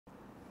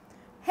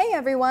Hey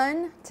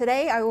everyone!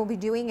 Today I will be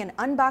doing an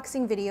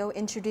unboxing video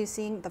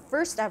introducing the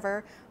first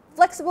ever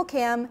Flexible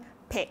Cam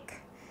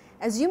PIC.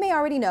 As you may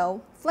already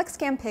know,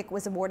 FlexCam PIC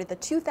was awarded the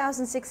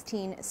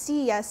 2016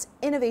 CES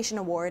Innovation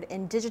Award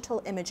in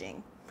Digital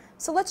Imaging.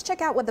 So let's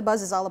check out what the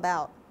buzz is all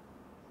about.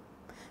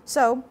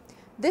 So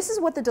this is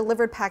what the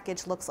delivered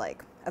package looks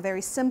like, a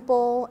very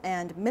simple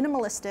and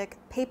minimalistic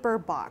paper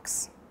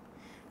box.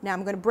 Now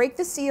I'm going to break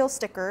the seal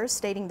sticker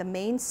stating the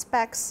main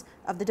specs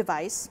of the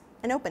device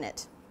and open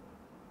it.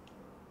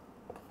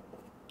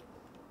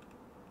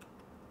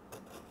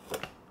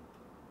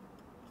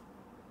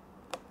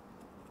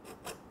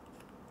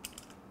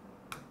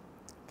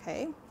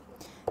 Okay,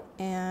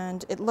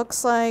 and it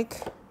looks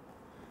like,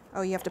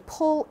 oh, you have to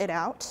pull it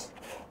out.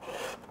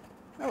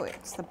 Oh,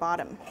 it's the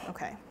bottom,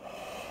 okay.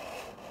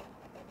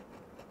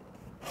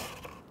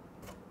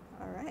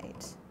 All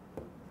right.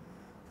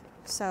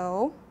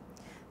 So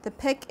the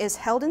PIC is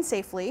held in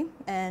safely,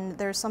 and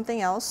there's something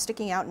else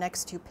sticking out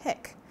next to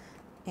PIC.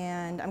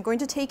 And I'm going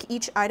to take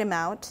each item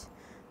out,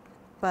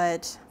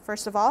 but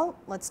first of all,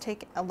 let's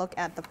take a look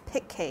at the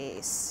PIC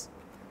case.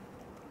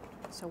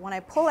 So when I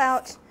pull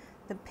out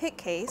the PIC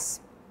case,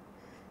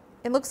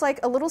 it looks like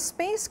a little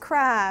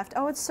spacecraft.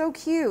 Oh, it's so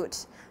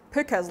cute.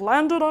 PIC has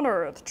landed on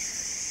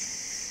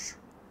Earth.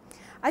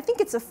 I think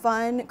it's a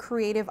fun,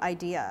 creative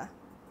idea.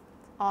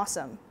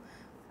 Awesome.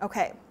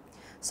 Okay,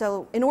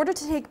 so in order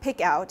to take PIC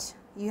out,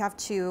 you have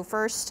to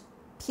first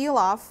peel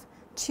off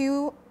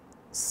two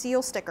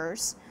seal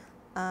stickers,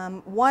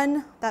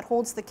 one that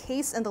holds the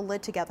case and the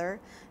lid together,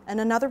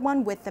 and another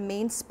one with the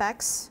main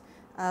specs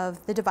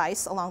of the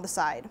device along the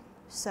side.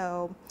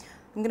 So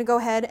I'm going to go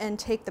ahead and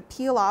take the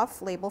peel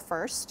off label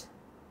first.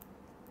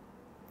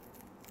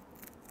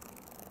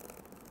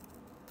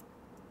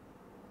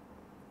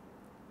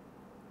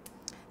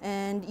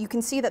 And you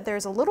can see that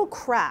there's a little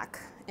crack,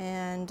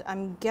 and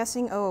I'm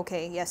guessing, oh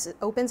okay, yes, it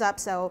opens up,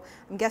 so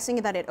I'm guessing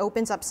that it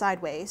opens up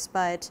sideways,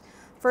 but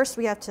first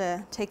we have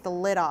to take the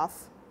lid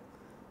off.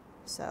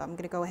 So I'm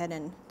going to go ahead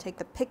and take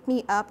the Pick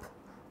Me Up,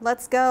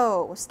 Let's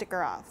Go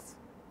sticker off.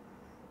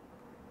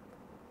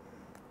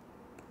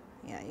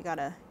 Yeah, you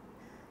gotta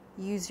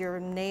use your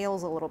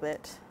nails a little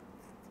bit.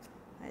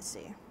 I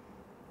see.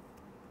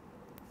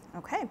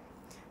 Okay,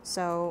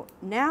 so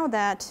now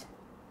that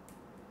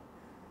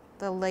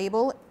the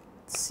label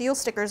seal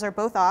stickers are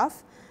both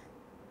off,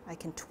 I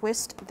can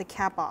twist the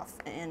cap off,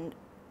 and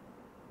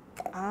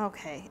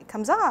okay, it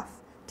comes off.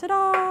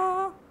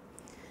 Ta-da!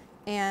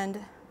 And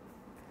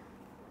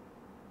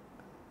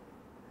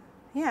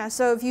yeah,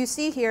 so if you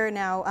see here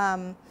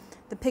now,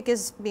 the PIC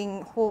is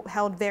being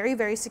held very,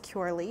 very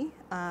securely.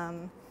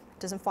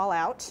 Doesn't fall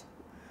out.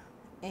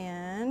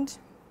 And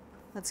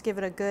let's give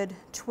it a good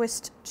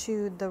twist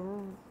to the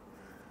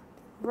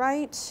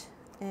right.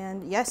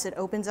 And yes, it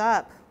opens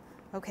up.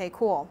 Okay,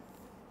 cool.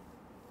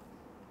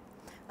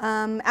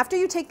 After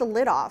you take the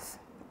lid off,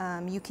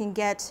 you can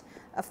get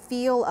a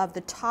feel of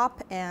the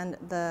top and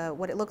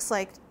what it looks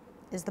like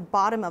is the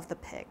bottom of the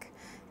PIC.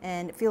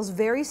 And it feels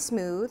very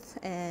smooth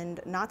and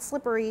not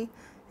slippery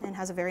and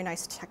has a very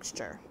nice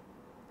texture.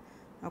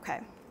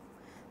 Okay.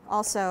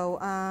 Also,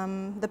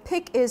 the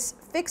PIC is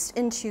fixed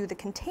into the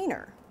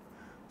container,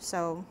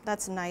 so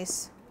that's a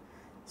nice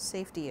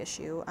safety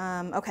issue.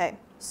 Okay,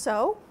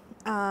 so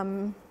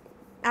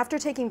after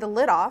taking the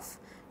lid off,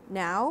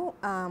 now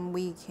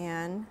we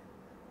can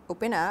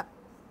open up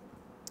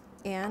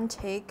and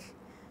take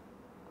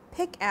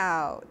PIC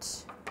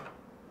out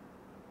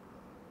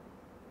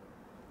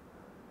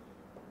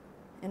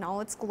in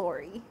all its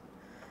glory.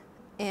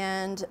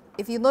 And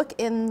if you look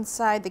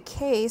inside the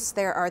case,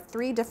 there are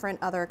three different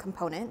other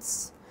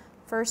components.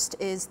 First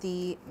is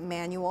the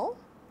manual.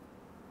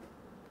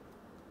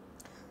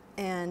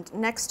 And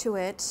next to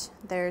it,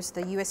 there's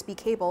the USB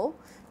cable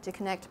to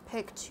connect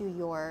PIC to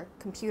your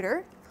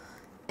computer.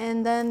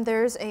 And then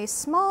there's a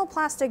small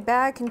plastic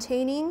bag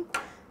containing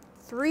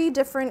three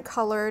different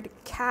colored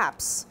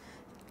caps.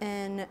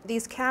 And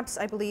these caps,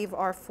 I believe,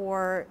 are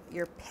for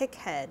your PIC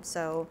head.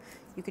 So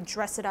you could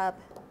dress it up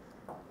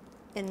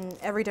in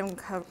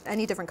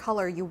any different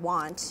color you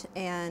want,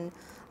 and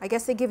I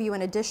guess they give you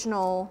an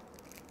additional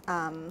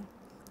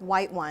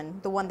white one.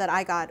 The one that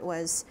I got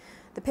was,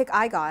 the PIC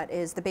I got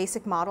is the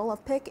basic model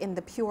of PIC in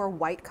the pure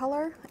white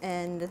color,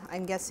 and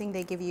I'm guessing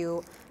they give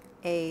you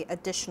a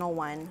additional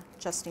one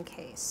just in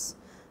case.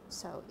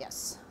 So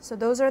yes, so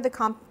those are the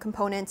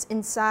components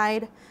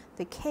inside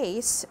the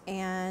case.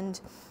 And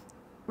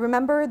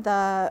remember,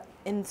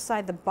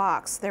 inside the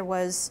box there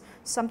was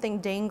something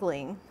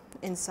dangling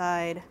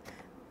inside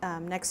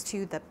next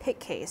to the PIC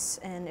case,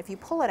 and if you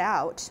pull it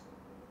out,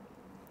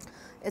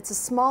 it's a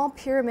small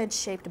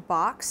pyramid-shaped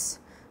box.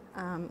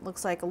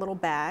 Looks like a little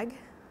bag,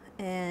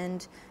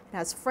 and it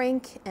has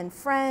Frank and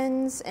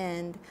Friends,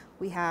 and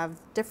we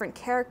have different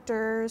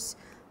characters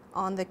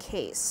on the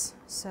case.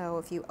 So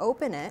if you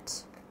open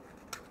it,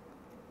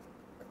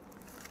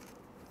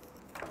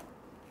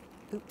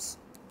 oops,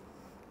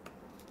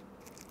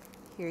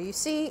 here you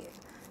see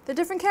the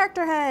different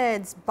character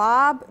heads,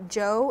 Bob,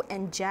 Joe,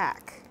 and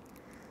Jack.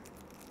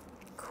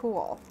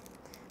 Cool.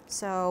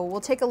 So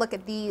we'll take a look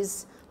at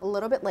these a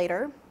little bit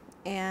later,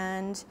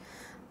 and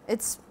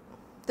this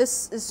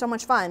is so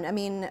much fun. I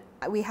mean,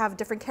 we have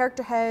different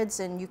character heads,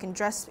 and you can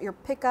dress your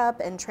pick up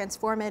and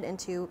transform it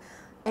into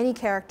any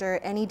character,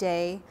 any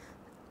day.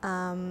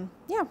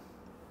 Yeah.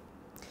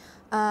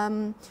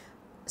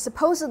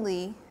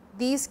 Supposedly,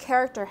 these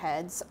character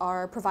heads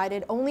are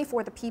provided only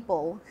for the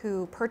people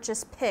who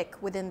purchase PIC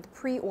within the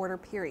pre-order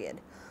period.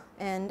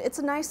 And it's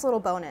a nice little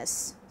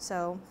bonus,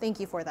 so thank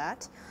you for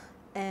that.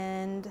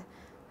 And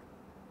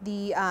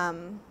the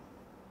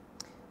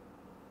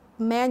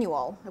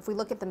manual, if we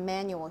look at the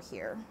manual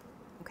here,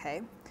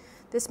 okay,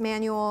 this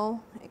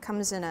manual, it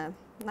comes in a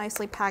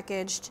nicely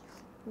packaged,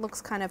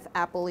 looks kind of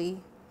Apple-y.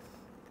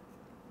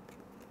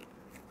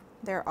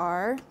 There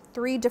are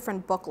 3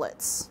 different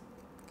booklets.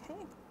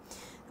 Okay,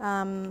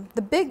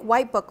 the big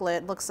white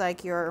booklet looks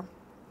like your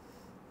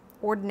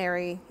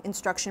ordinary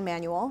instruction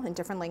manual in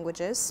different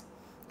languages.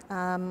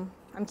 I'm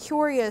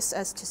curious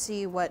as to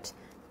see what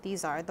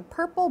these are. The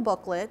purple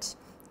booklet,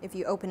 if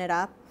you open it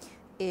up,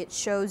 it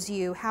shows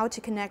you how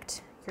to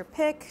connect your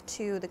PIC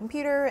to the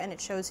computer, and it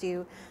shows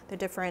you the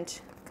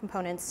different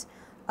components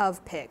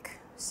of PIC.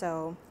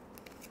 So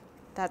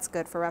that's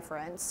good for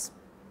reference.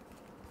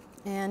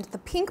 And the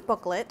pink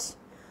booklet,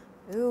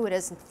 ooh, it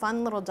has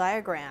fun little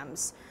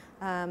diagrams.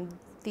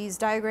 These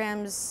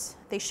diagrams,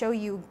 they show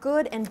you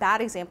good and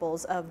bad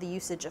examples of the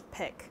usage of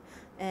PIC,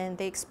 and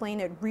they explain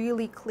it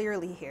really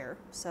clearly here.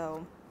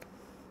 So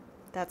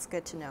that's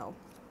good to know.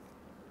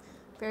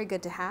 Very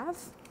good to have.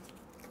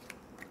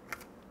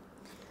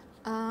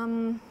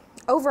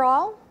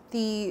 Overall,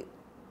 the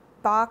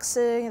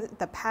boxing,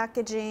 the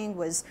packaging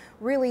was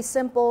really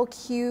simple,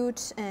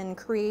 cute, and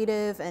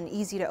creative, and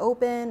easy to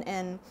open,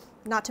 and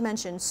not to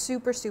mention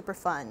super, super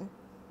fun.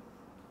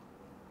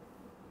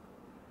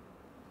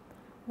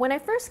 When I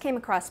first came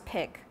across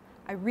PIC,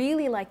 I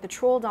really liked the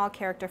troll doll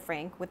character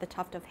Frank with a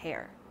tuft of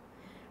hair.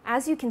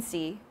 As you can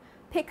see,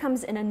 PIC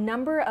comes in a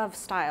number of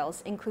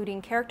styles,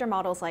 including character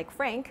models like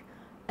Frank,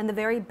 and the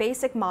very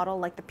basic model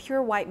like the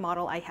pure white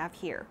model I have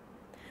here.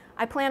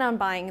 I plan on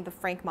buying the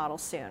Frank model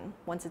soon,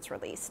 once it's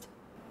released.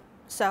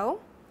 So,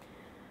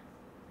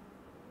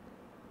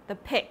 the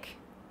PIC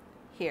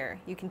here,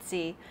 you can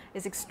see,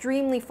 is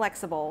extremely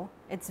flexible.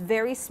 It's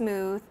very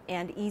smooth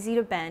and easy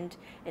to bend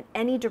in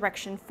any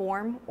direction,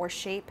 form, or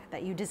shape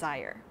that you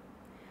desire.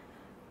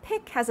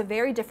 PIC has a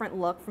very different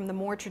look from the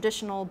more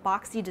traditional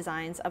boxy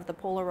designs of the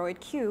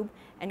Polaroid Cube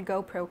and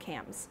GoPro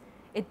cams.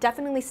 It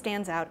definitely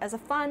stands out as a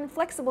fun,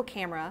 flexible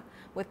camera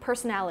with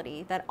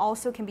personality that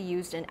also can be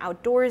used in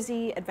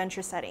outdoorsy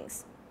adventure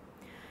settings.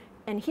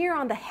 And here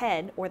on the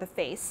head, or the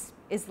face,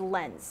 is the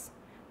lens,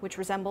 which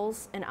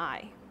resembles an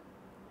eye.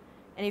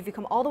 And if you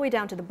come all the way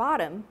down to the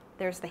bottom,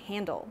 there's the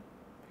handle.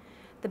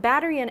 The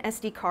battery and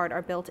SD card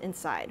are built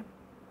inside.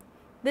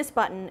 This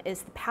button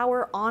is the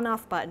power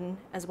on-off button,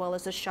 as well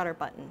as the shutter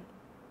button.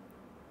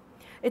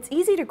 It's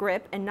easy to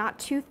grip and not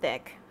too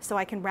thick, so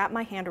I can wrap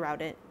my hand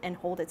around it and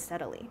hold it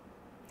steadily.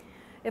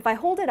 If I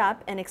hold it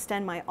up and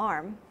extend my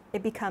arm,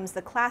 it becomes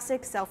the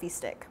classic selfie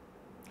stick.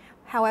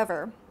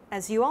 However,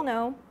 as you all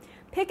know,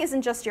 PIC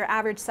isn't just your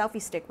average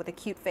selfie stick with a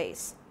cute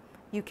face.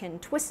 You can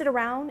twist it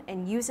around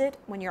and use it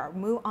when you're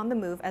on the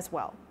move as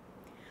well.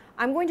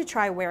 I'm going to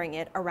try wearing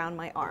it around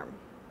my arm.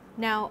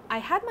 Now, I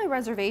had my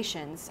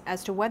reservations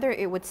as to whether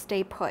it would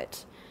stay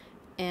put,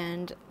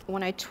 and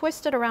when I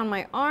twist it around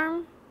my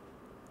arm,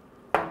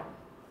 it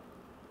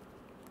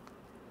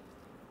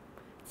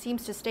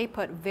seems to stay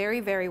put very,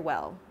 very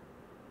well.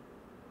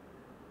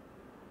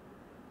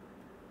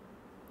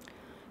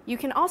 You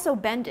can also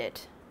bend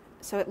it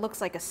so it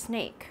looks like a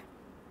snake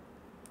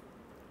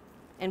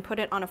and put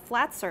it on a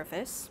flat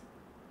surface,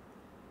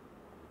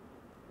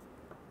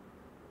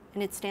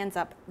 and it stands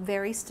up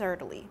very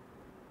sturdily.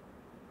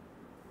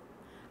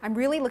 I'm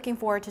really looking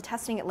forward to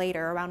testing it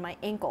later around my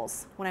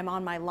ankles when I'm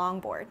on my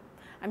longboard.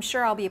 I'm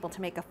sure I'll be able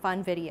to make a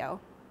fun video.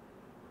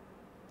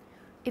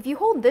 If you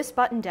hold this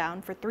button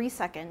down for 3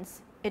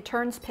 seconds, it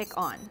turns PIC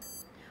on.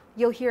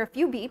 You'll hear a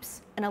few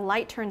beeps and a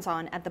light turns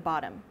on at the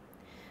bottom.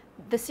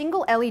 The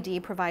single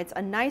LED provides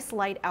a nice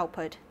light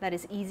output that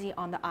is easy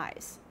on the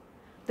eyes.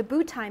 The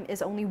boot time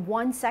is only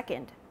 1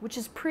 second, which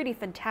is pretty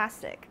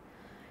fantastic.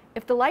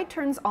 If the light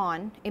turns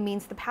on, it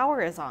means the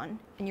power is on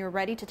and you're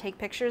ready to take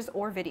pictures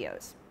or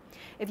videos.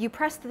 If you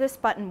press this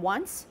button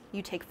once,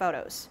 you take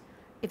photos.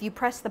 If you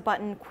press the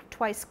button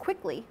twice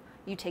quickly,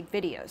 you take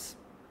videos.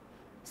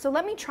 So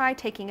let me try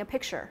taking a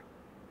picture.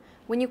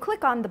 When you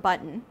click on the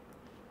button,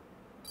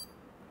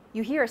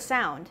 you hear a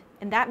sound,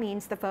 and that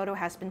means the photo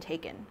has been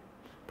taken.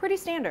 Pretty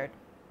standard.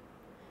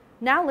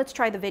 Now let's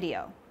try the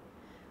video.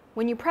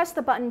 When you press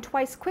the button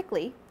twice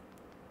quickly,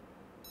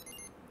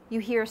 you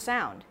hear a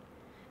sound.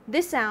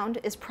 This sound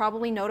is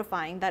probably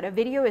notifying that a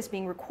video is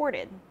being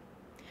recorded.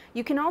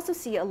 You can also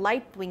see a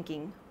light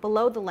blinking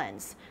below the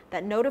lens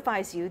that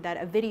notifies you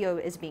that a video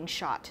is being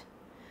shot.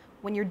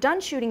 When you're done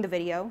shooting the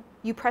video,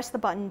 you press the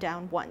button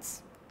down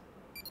once.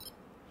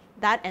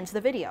 That ends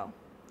the video.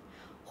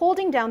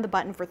 Holding down the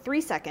button for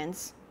 3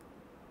 seconds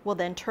will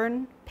then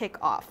turn PIC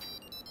off.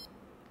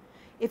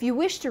 If you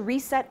wish to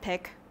reset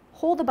PIC,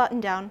 hold the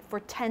button down for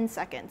 10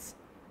 seconds.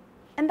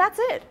 And that's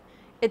it.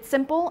 It's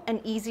simple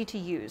and easy to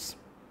use,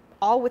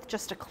 all with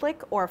just a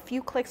click or a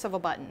few clicks of a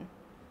button.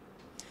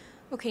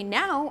 Okay,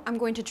 now I'm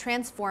going to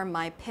transform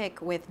my PIC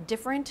with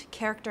different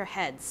character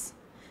heads.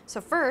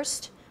 So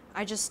first,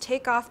 I just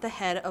take off the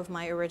head of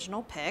my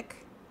original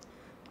PIC,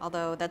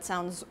 although that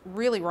sounds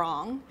really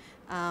wrong,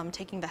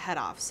 taking the head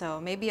off.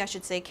 So maybe I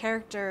should say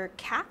character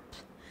cap.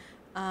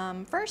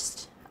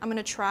 First, I'm going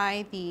to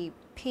try the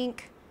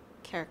pink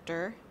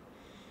character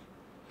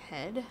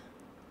head.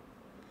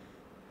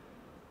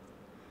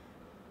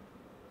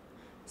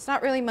 It's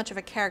not really much of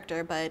a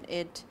character, but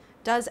it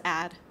does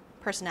add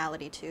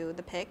personality to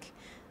the PIC.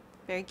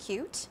 Very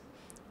cute.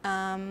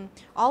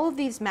 All of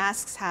these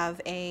masks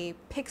have a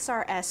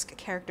Pixar-esque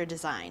character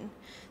design.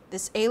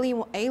 This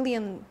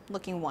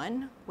alien-looking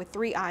one with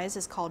 3 eyes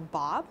is called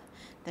Bob.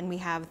 Then we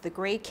have the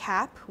gray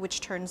cap, which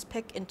turns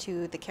PIC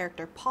into the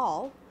character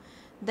Paul.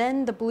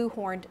 Then the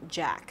blue-horned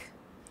Jack.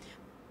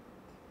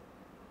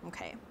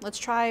 Okay, let's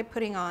try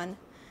putting on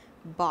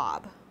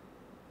Bob.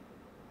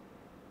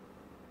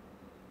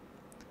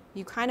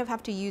 You kind of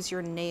have to use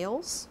your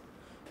nails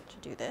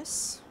to do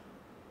this.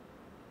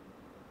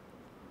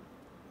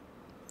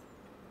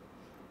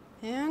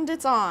 And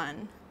it's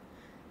on.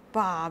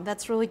 Bob,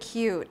 that's really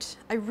cute.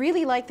 I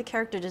really like the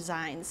character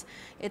designs.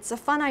 It's a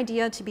fun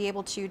idea to be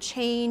able to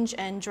change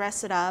and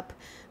dress it up,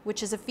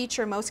 which is a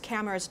feature most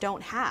cameras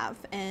don't have,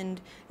 and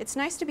it's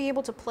nice to be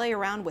able to play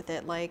around with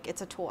it like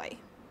it's a toy.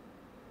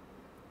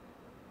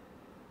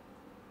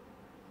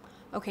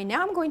 Okay,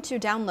 now I'm going to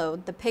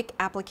download the PIC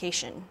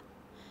application.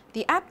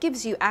 The app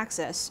gives you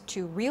access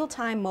to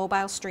real-time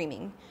mobile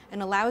streaming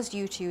and allows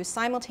you to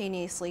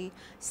simultaneously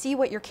see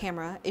what your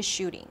camera is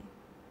shooting.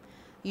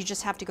 You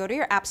just have to go to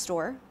your App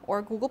Store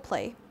or Google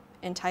Play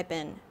and type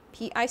in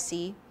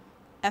PIC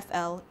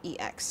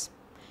FLEX,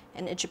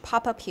 and it should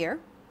pop up here.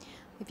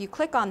 If you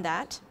click on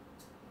that,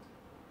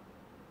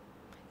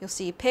 you'll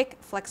see PIC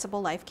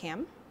Flexible Life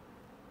Cam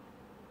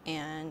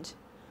and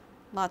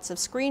lots of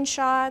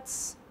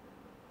screenshots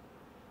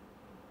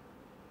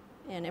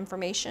and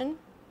information.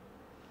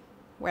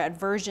 We're at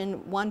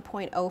version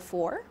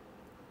 1.04,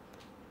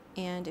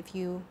 and if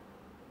you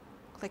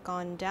click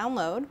on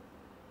download,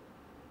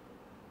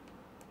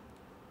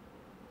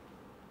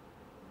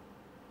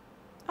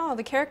 oh,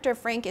 the character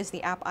Frank is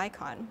the app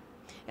icon.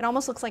 It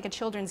almost looks like a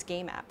children's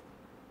game app.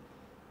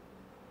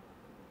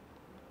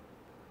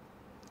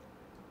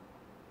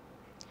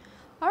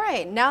 All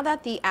right, now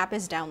that the app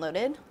is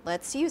downloaded,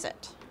 let's use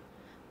it.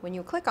 When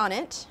you click on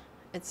it,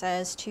 it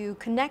says to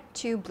connect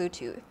to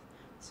Bluetooth.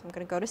 So I'm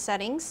going to go to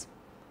Settings,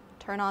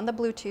 turn on the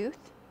Bluetooth,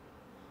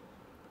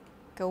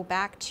 go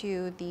back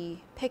to the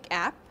PIC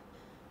app,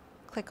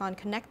 click on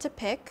Connect to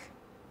PIC.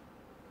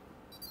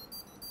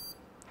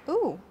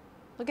 Ooh,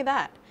 look at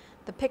that.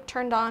 The PIC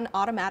turned on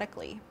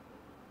automatically.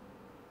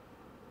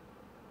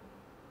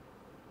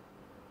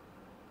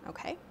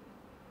 Okay,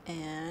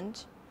 and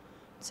it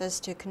says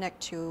to connect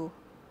to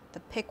the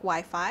PIC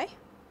Wi-Fi,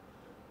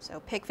 so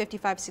PIC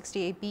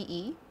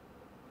 5568BE.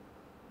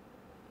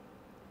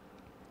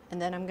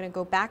 And then I'm going to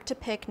go back to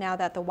PIC now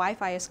that the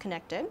Wi-Fi is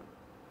connected.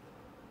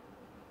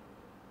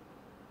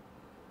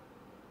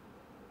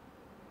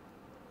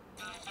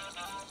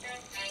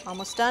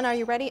 Almost done. Are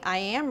you ready? I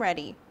am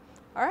ready.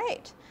 All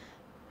right.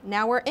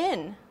 Now we're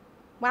in.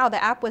 Wow,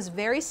 the app was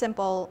very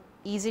simple,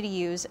 easy to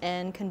use,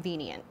 and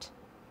convenient.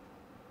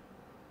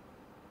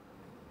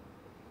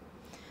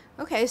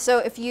 Okay, so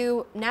if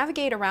you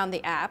navigate around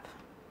the app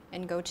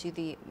and go to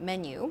the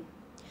menu,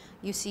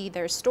 you see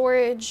there's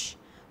storage,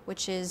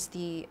 which is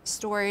the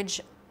storage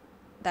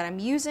that I'm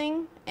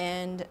using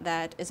and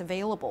that is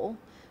available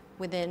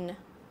within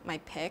my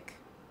PIC.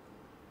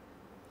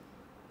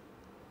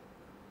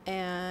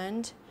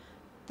 And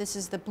this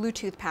is the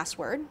Bluetooth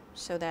password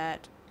so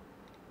that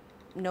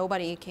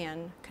nobody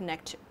can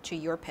connect to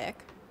your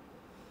PIC.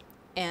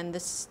 And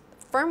this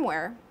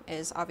firmware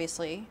is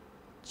obviously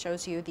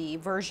shows you the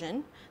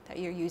version that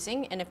you're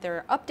using, and if there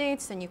are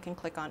updates, then you can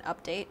click on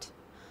Update.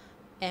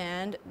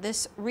 And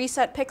this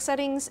Reset PIC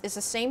Settings is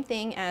the same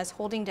thing as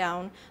holding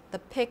down the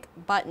PIC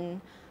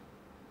button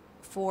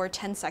for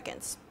 10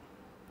 seconds.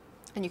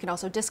 And you can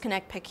also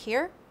disconnect PIC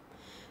here,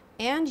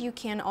 and you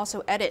can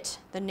also edit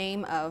the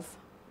name of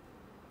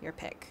your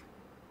PIC.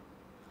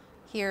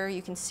 Here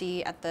you can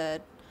see at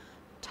the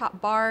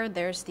top bar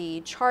there's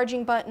the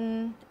charging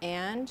button,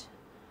 and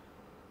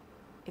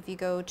if you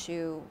go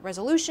to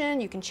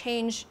resolution, you can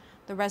change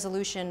the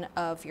resolution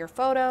of your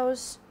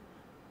photos,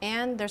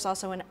 and there's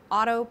also an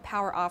auto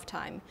power off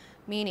time,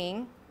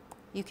 meaning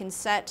you can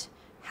set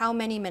how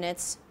many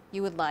minutes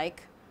you would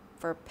like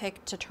for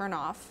PIC to turn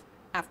off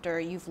after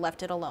you've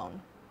left it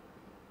alone.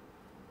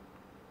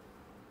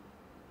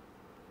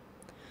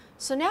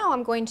 So now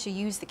I'm going to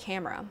use the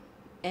camera,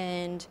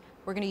 and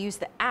we're going to use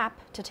the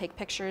app to take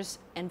pictures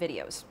and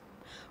videos.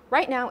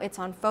 Right now it's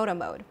on photo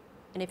mode,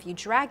 and if you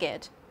drag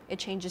it, it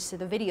changes to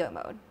the video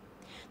mode.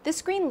 This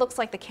screen looks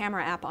like the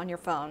camera app on your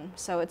phone,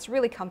 so it's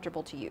really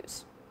comfortable to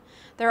use.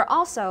 There are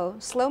also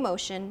slow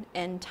motion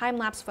and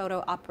time-lapse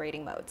photo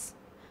operating modes.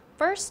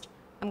 First,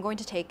 I'm going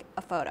to take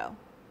a photo.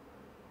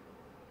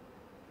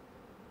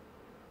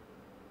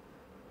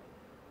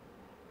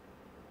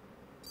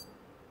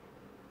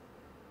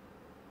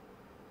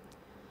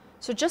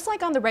 So just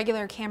like on the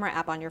regular camera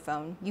app on your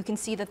phone, you can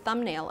see the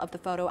thumbnail of the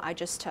photo I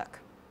just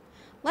took.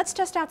 Let's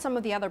test out some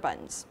of the other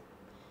buttons.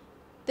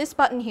 This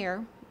button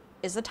here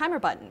is the timer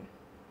button.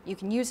 You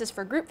can use this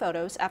for group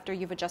photos after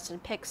you've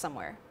adjusted PIC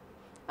somewhere.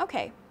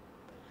 Okay,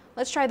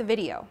 let's try the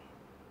video.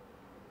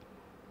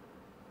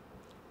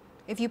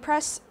 If you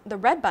press the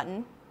red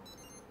button,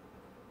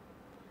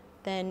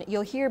 then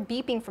you'll hear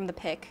beeping from the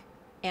PIC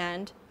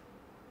and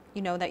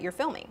you know that you're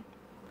filming.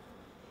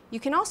 You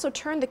can also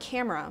turn the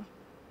camera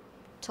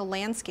to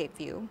landscape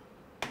view,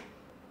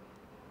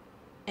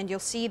 and you'll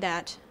see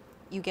that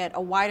you get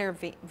a wider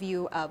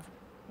view of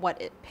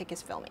what PIC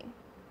is filming.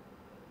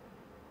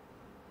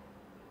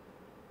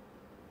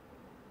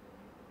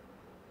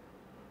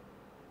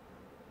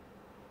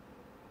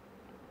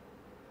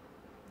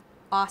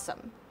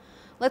 Awesome.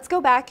 Let's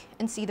go back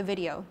and see the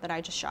video that I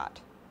just shot.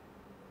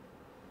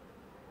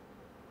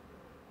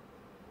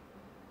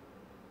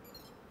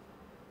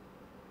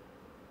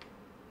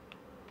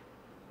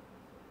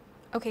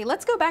 Okay,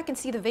 let's go back and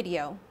see the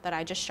video that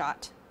I just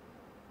shot.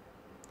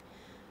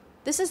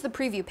 This is the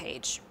preview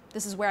page.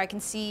 This is where I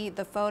can see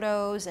the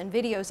photos and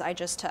videos I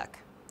just took.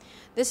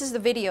 This is the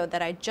video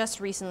that I just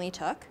recently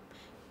took,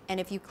 and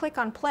if you click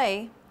on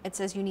play, it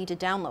says you need to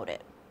download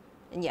it.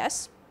 And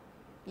yes,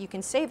 you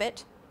can save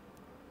it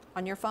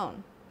on your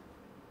phone.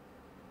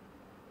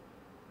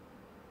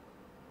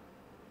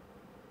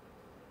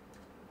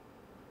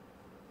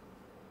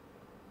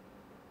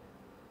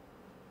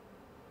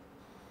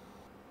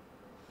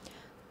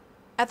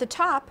 At the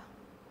top,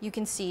 you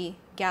can see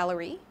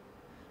Gallery,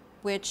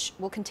 which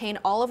will contain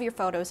all of your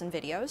photos and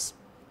videos.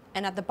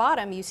 And at the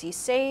bottom, you see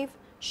Save,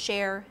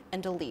 Share,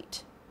 and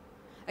Delete.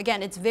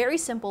 Again, it's very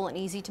simple and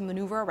easy to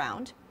maneuver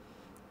around.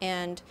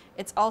 And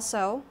it's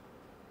also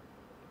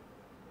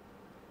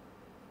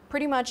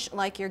pretty much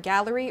like your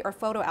gallery or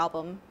photo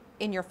album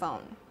in your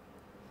phone.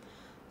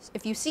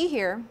 If you see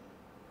here,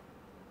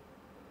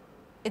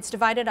 it's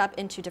divided up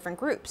into different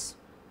groups.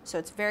 So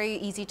it's very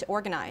easy to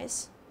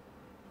organize.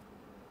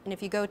 And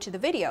if you go to the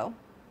video,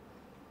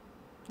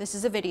 this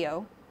is a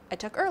video I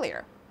took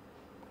earlier.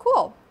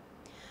 Cool.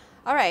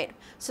 All right,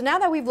 so now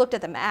that we've looked at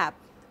the map,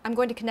 I'm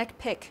going to connect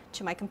PIC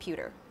to my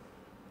computer.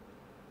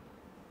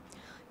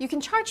 You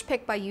can charge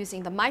PIC by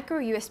using the micro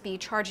USB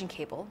charging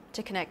cable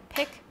to connect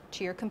PIC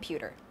to your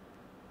computer.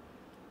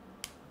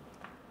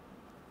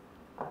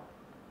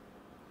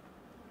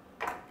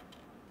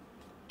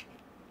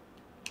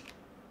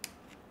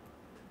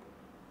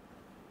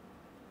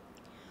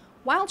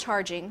 While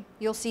charging,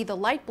 you'll see the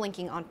light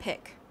blinking on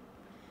PIC.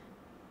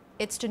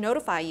 It's to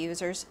notify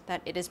users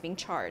that it is being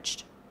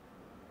charged.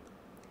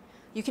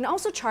 You can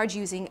also charge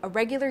using a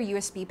regular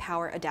USB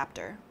power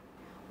adapter.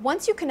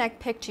 Once you connect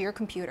PIC to your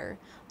computer,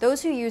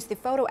 those who use the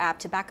photo app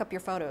to back up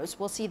your photos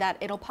will see that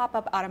it'll pop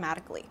up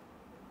automatically.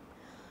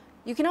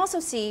 You can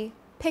also see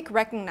PIC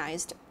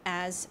recognized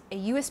as a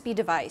USB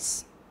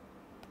device.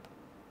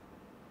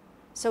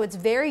 So it's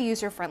very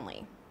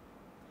user-friendly.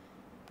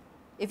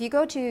 If you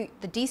go to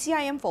the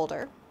DCIM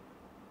folder,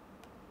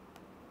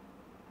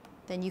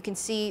 then you can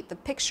see the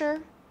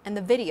picture and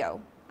the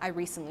video I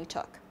recently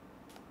took.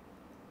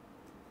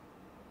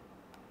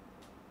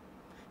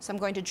 So I'm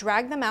going to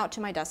drag them out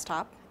to my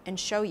desktop and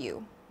show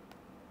you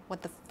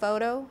what the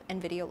photo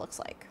and video looks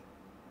like.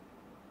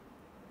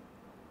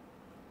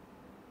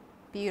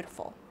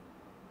 Beautiful.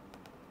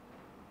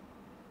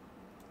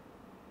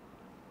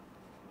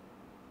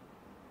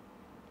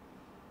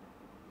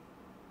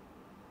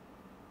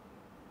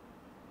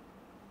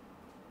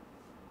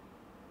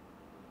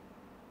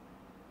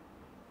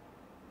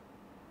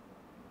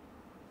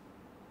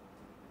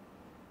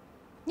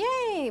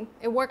 Yay!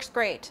 It works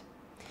great.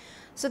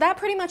 So that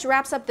pretty much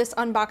wraps up this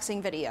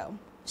unboxing video.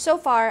 So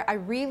far, I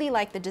really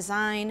like the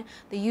design,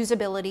 the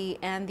usability,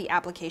 and the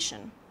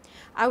application.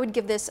 I would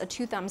give this a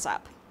 2 thumbs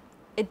up.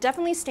 It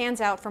definitely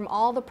stands out from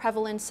all the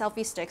prevalent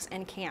selfie sticks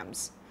and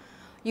cams.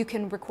 You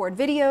can record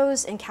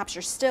videos and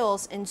capture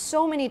stills in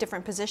so many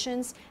different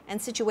positions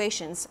and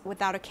situations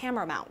without a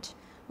camera mount,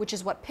 which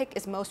is what PIC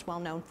is most well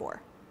known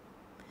for.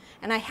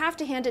 And I have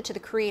to hand it to the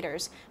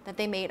creators that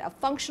they made a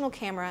functional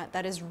camera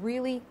that is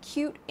really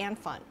cute and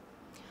fun.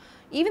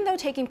 Even though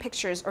taking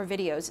pictures or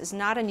videos is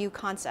not a new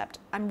concept,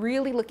 I'm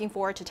really looking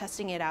forward to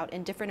testing it out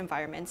in different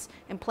environments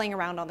and playing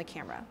around on the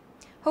camera.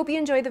 Hope you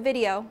enjoyed the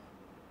video.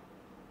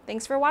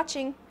 Thanks for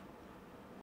watching.